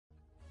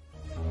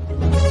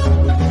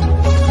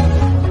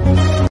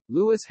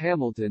Lewis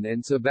Hamilton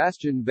and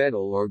Sebastian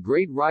Vettel are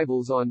great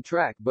rivals on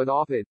track, but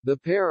off it, the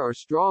pair are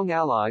strong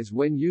allies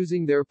when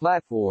using their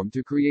platform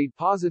to create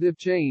positive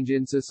change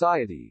in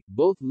society.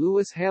 Both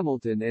Lewis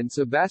Hamilton and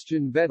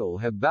Sebastian Vettel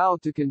have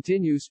vowed to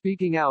continue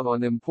speaking out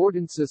on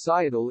important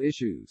societal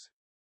issues.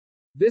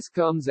 This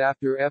comes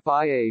after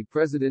FIA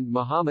President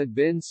Mohammed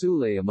bin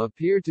Sulayem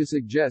appeared to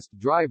suggest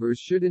drivers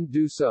shouldn't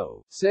do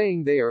so,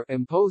 saying they are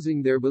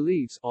imposing their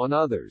beliefs on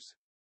others.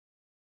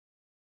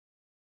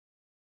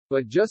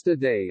 But just a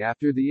day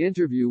after the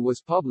interview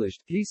was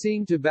published, he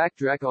seemed to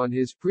backtrack on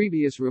his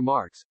previous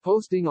remarks,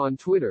 posting on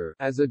Twitter,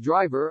 "As a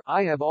driver,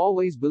 I have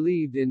always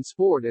believed in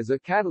sport as a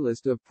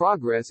catalyst of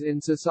progress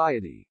in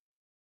society.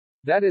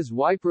 That is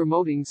why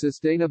promoting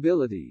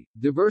sustainability,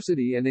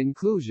 diversity and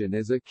inclusion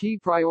is a key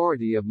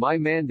priority of my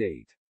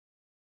mandate.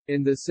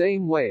 In the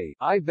same way,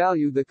 I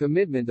value the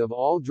commitment of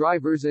all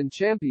drivers and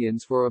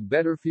champions for a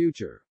better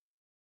future."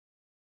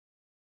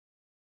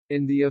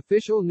 In the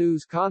official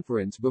news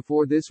conference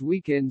before this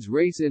weekend's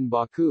race in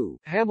Baku,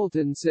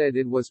 Hamilton said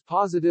it was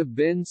positive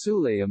bin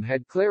Sulayem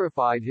had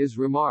clarified his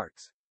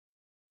remarks.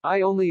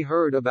 "I only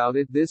heard about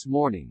it this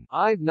morning.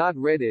 I've not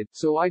read it,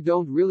 so I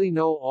don't really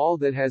know all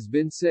that has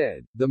been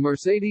said," the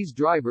Mercedes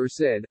driver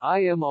said. "I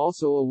am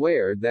also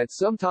aware that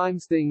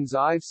sometimes things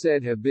I've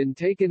said have been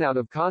taken out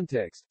of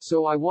context,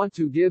 so I want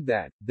to give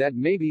that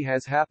maybe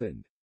has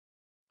happened.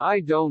 I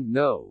don't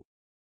know.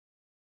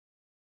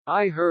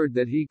 I heard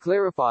that he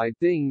clarified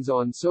things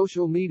on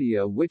social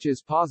media, which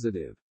is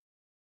positive.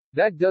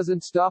 That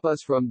doesn't stop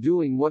us from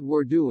doing what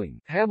we're doing."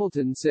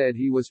 Hamilton said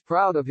he was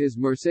proud of his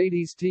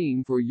Mercedes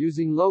team for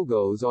using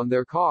logos on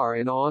their car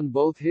and on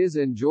both his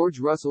and George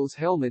Russell's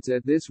helmets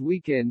at this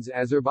weekend's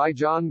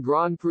Azerbaijan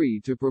Grand Prix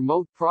to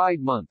promote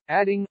Pride Month,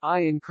 adding, "I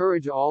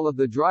encourage all of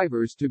the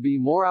drivers to be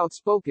more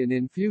outspoken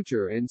in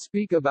future and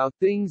speak about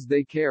things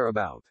they care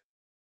about.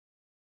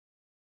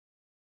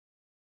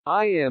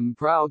 I am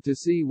proud to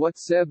see what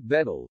Seb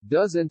Vettel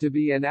does and to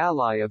be an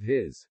ally of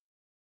his."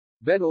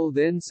 Vettel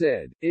then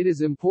said, "It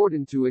is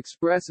important to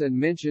express and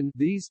mention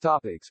these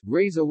topics,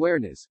 raise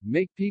awareness,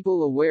 make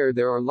people aware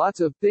there are lots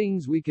of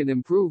things we can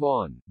improve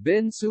on."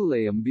 Bin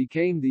Sulayem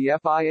became the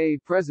FIA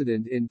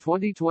president in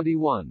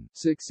 2021,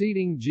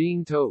 succeeding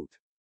Jean Todt.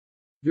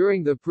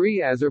 During the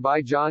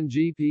pre-Azerbaijan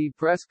GP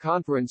press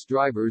conference,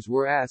 drivers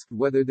were asked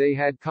whether they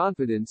had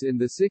confidence in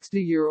the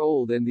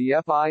 60-year-old and the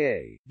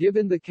FIA,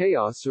 given the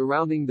chaos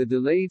surrounding the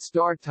delayed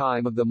start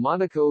time of the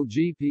Monaco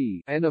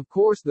GP, and of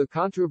course the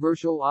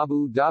controversial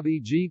Abu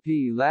Dhabi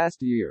GP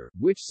last year,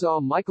 which saw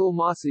Michael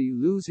Masi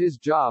lose his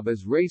job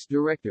as race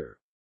director.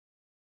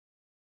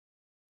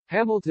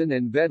 Hamilton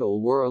and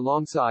Vettel were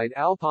alongside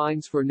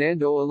Alpine's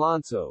Fernando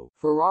Alonso,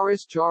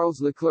 Ferrari's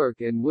Charles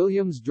Leclerc and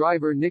Williams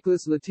driver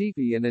Nicholas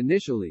Latifi, and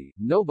initially,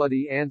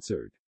 nobody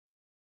answered.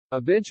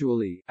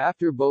 Eventually,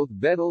 after both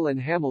Vettel and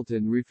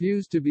Hamilton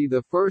refused to be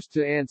the first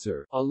to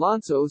answer,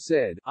 Alonso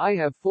said, "I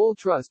have full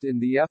trust in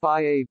the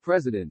FIA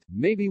president.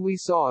 Maybe we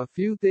saw a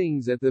few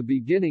things at the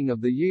beginning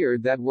of the year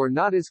that were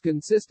not as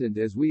consistent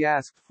as we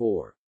asked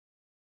for."